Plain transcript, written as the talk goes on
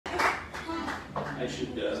I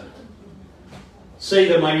should say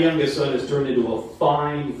that my youngest son has turned into a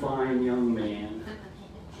fine, fine young man.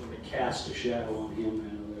 Sort of cast a shadow on him.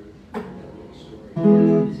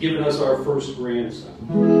 He's given us our first grandson.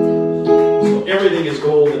 So everything is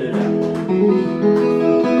golden in that one.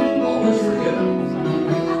 All is forgiven.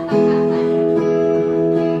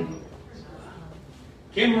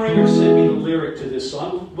 Kim Ringer sent me the lyric to this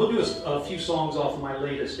song. We'll do a few songs off of my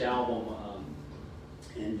latest album.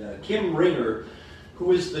 Kim Ringer,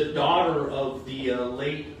 who is the daughter of the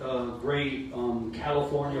late, great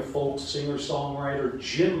California folk singer-songwriter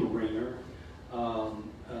Jim Ringer,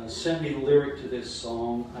 sent me the lyric to this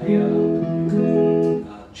song.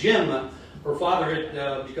 Jim, her father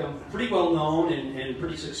had become pretty well known and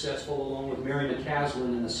pretty successful along with Mary McCaslin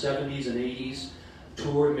in the 70s and 80s.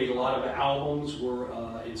 Toured, made a lot of albums,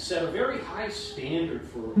 it set a very high standard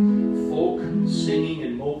for folk singing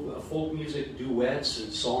and folk music duets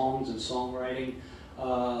and songs and songwriting.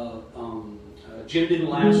 Jim didn't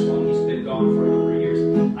last long, he's been gone for a number of years.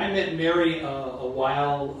 I met Mary a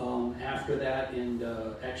while after that and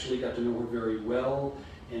actually got to know her very well.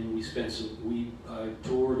 And we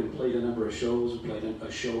toured and played a number of shows. We played a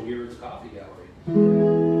show here at the Coffee Gallery.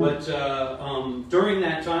 But during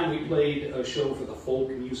that time, we played a show for the Folk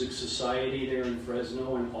Music Society there in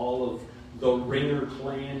Fresno, and all of the Ringer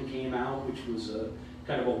clan came out, which was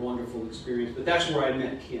kind of a wonderful experience. But that's where I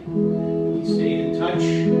met Kim. We stayed in touch,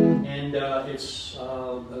 and it's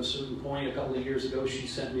a certain point, a couple of years ago, she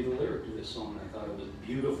sent me the lyric to this song. I thought it was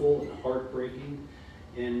beautiful and heartbreaking.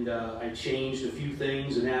 And I changed a few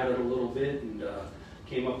things and added a little bit and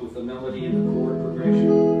came up with the melody and the chord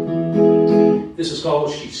progression. This is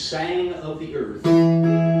called She Sang of the Earth.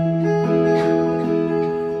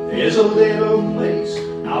 There's a little place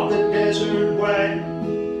out the desert way.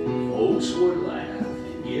 Folks would laugh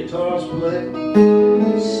and guitars play.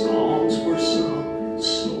 Songs were sung,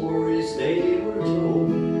 stories they were told.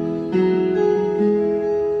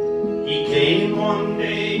 He came one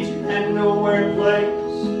day to that nowhere place.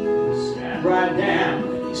 Right down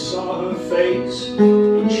and he saw her face,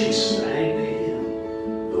 and she sang to him.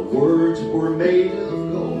 The words were made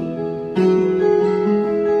of gold.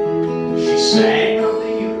 She sang of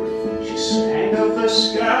the earth, she sang of the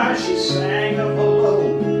sky, she sang of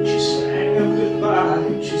hello, she sang of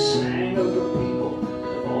goodbye, she sang of the people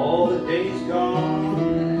and of all the days gone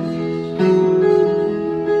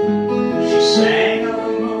past. She sang of the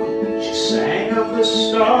moon, she sang of the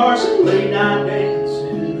stars and late night dance.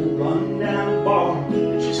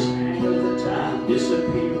 And she sang of the time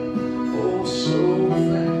disappeared, oh so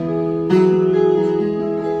fast.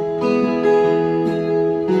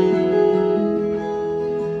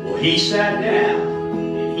 Well, he sat down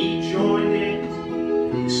and he joined in.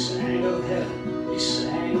 He sang of heaven, he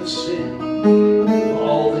sang of sin, of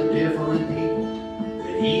all the different people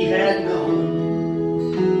that he had known.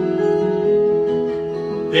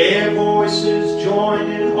 Their voices joined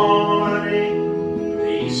in harmony.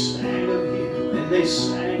 They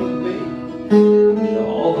sang of me and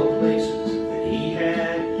all the places that he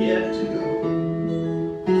had yet to go.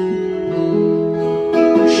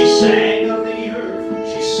 She sang of the earth,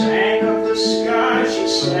 she sang of the sky, she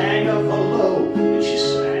sang of hello, and she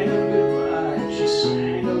sang of goodbye, and she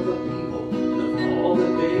sang of the people and of all the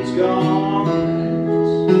days gone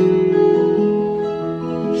past.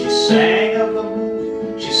 She sang of the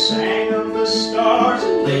moon, she sang of the stars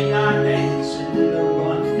and late night dancing in a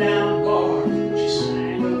rundown bar.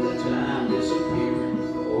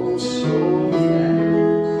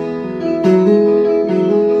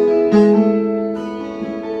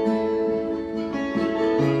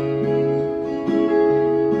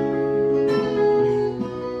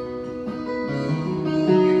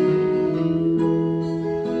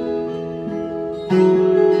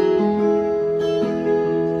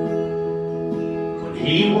 When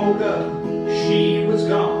he woke up, she was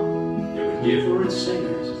gone. There were different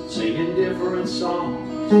singers singing different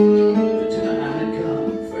songs. The time had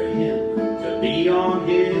come for him to be on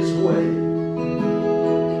his way.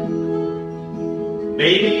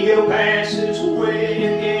 Maybe he'll pass his way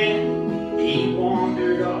again. He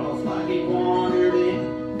wandered off like he wandered in.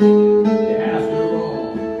 After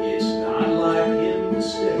all, it's not like him to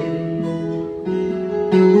stay.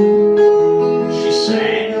 She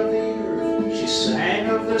sang of the earth, she sang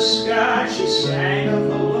of the sky, she sang of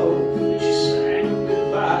hello, and she sang of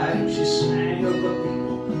goodbye, and she sang of the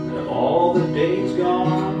people and of all the days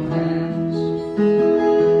gone past.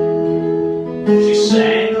 She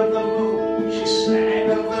sang of the moon, she sang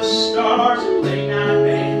of the stars and late night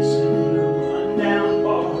dancing in a rundown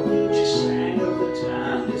bar. She sang of the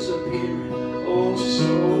time disappearing, oh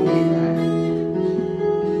so fast.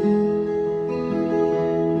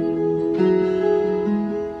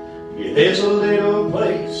 There's a little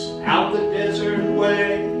place out the desert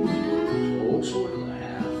way. Folks would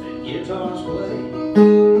laugh and guitars play.